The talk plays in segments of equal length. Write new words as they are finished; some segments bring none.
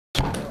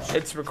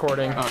It's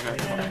recording. Okay.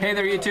 Hey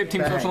there, YouTube.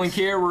 Team Social Link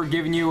here. We're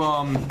giving you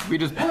we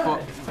just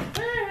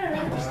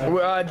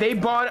they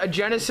bought a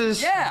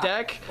Genesis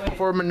deck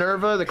for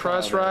Minerva, the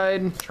Cross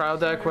Ride trial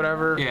deck,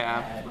 whatever.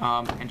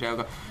 Yeah.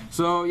 Angelica.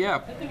 So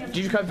yeah. Did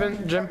you cut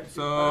in, Jim?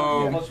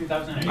 So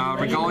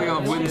Regalia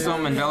of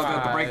Winsome,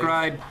 Angelica, the Break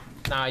Ride.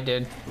 Nah, I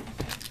did.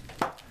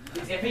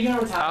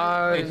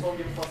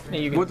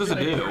 What does it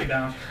do?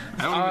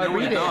 I don't even know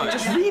what it does.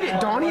 Just read it,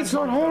 Donnie. It's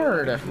not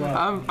hard.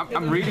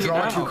 I'm reading it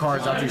now. Draw 2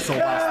 cards after you soul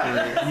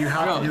blast 3. You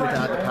have to do it to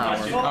add the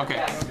power.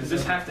 Okay.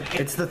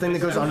 It's the thing that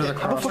goes under the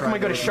cross. How the fuck am I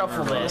going to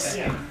shuffle this?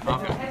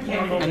 Okay.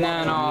 And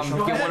then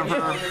get one of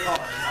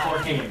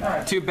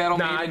her 2 battle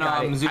maiden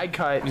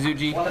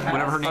Mizuji,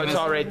 whatever her name is. It's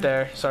all right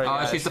there. Sorry,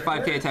 guys. She's the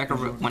 5K attacker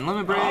with 1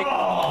 limit break. Those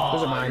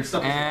are mine.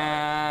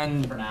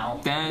 And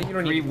then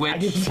 3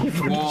 witch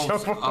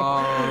wolves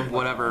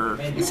whatever.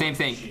 Same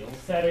thing.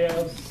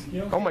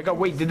 Oh my god,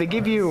 wait, did they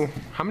give you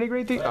how many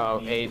grade 3?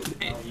 Oh,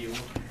 8.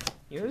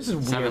 You know, this is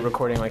weird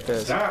recording like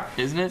this.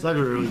 Isn't it? It's like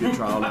a really good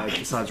trial deck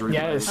besides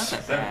Regalia. Yes.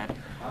 Not that bad.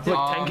 Look,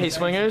 10k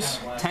swingers.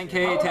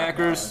 10k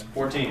attackers.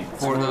 14.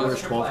 For There's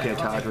those 12k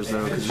attackers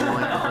though, because you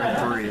only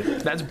have grade 3.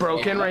 That's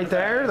broken right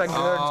there. Like,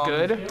 that's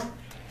good.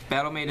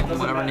 Battle Maiden,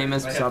 whatever her name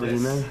is.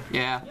 Sabahime?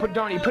 Yeah.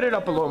 Donnie, put it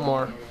up a little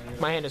more.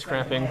 My hand is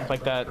cramping,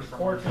 like that. Pretty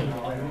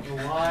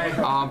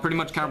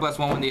much counterblast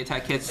 1 when the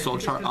attack hits. Soul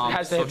charge.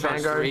 Has to hit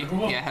Vanguard. 3.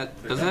 Yeah.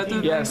 Does it have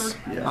to? Yes.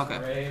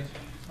 Okay.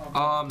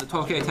 The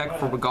 12k attack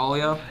for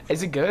Regalia.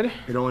 Is it good?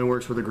 It only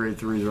works with the grade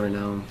 3s right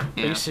now.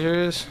 Yeah. Are you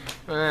serious?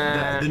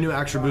 The new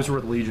extra booster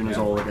with Legion is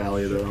all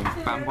Regalia though.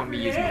 I'm going to be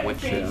using the witch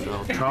shit,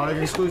 so. Trial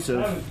deck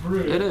exclusive.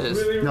 It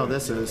is. No,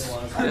 this is.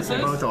 This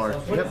is? Both are.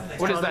 Yep.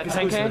 What is that,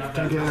 10k?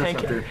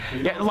 10k.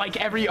 Yeah, like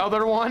every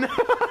other one.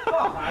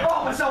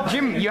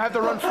 Jim, you have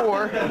to run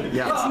 4.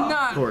 Yeah,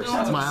 not. Of course.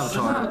 It's my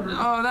avatar.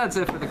 Oh, that's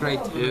it for the grade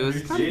 2s.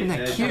 It's not even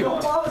that cute.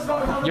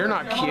 You're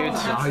not cute.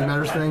 How you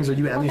matters things? Are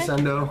you Emmy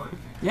Sendo?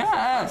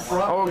 Yes.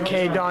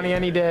 Okay, Donnie,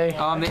 any day.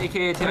 The AK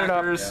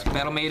attackers,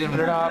 Battle Maiden,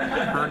 Put it up.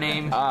 her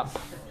name. Up.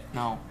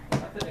 No.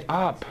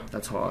 Up.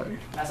 That's hot.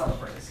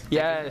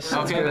 Yes,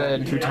 that's Okay.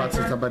 good. 2 tots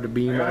up by the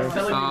beam.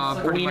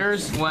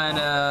 Wieners. When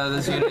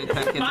this unit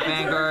attack hits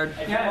Vanguard.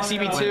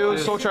 CB2,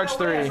 Soul Charge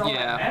 3.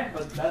 Yeah.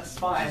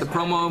 The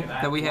promo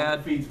that we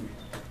had.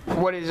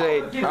 What is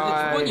it?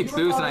 When you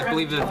boost, and I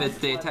believe if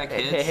the attack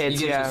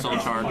hits, you get a soul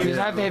charge. Does it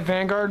have to hit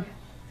Vanguard?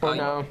 Or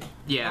no?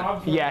 Yeah.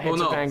 Yeah, it hits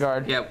a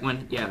Vanguard. Yeah,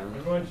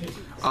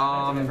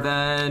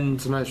 then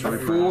It's a nice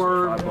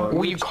 4.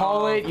 When you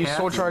call it, you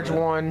Soul Charge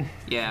 1.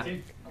 Yeah.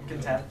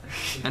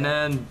 And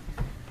then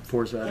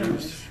Force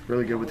values.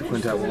 Really good with the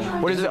quintet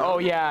one. What is it? Oh,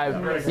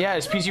 yeah.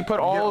 Yes, because you put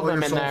all of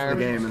them in there.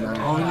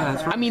 Oh yeah,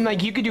 that's right. I mean,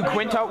 like, you could do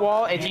quintet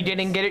wall. If you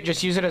didn't get it,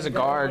 just use it as a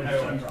guard.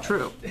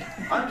 True.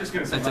 That's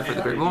it for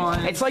the grade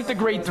 1. It's like the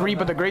grade 3,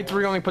 but the grade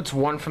 3 only puts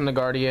 1 from the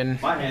Guardian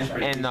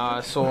and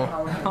Soul.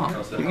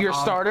 Your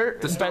starter,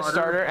 the best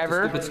starter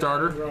ever. Stupid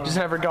starter. Does it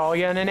have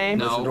Regalia in the name?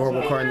 No.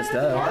 Adorable card in this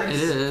deck. It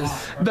is.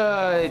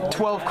 The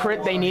 12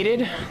 crit they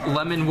needed.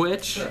 Lemon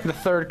Witch. The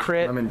 3rd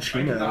crit. I'm in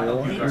Chino.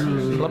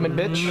 Lemon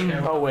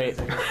bitch. Oh, wait.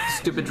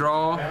 Stupid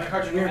draw.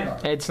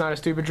 It's not a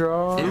stupid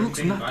draw. It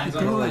looks not that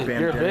good.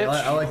 You're a bitch.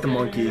 I like the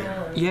monkey.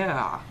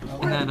 Yeah.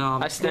 And then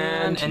I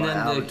stand. And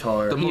then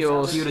the Heals.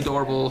 most cute,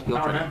 adorable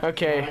heel turn.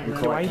 Okay.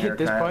 Do I hit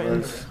this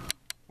button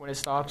when it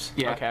stops?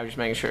 Yeah. Okay, I'm just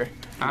making sure.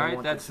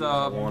 Alright, that's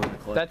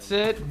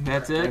it.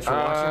 Thanks for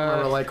watching.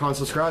 Remember to like, comment,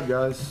 subscribe,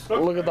 guys.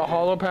 Look at the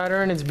hollow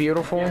pattern. It's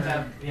beautiful.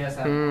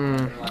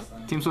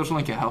 Team Social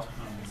Link, yeah.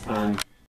 And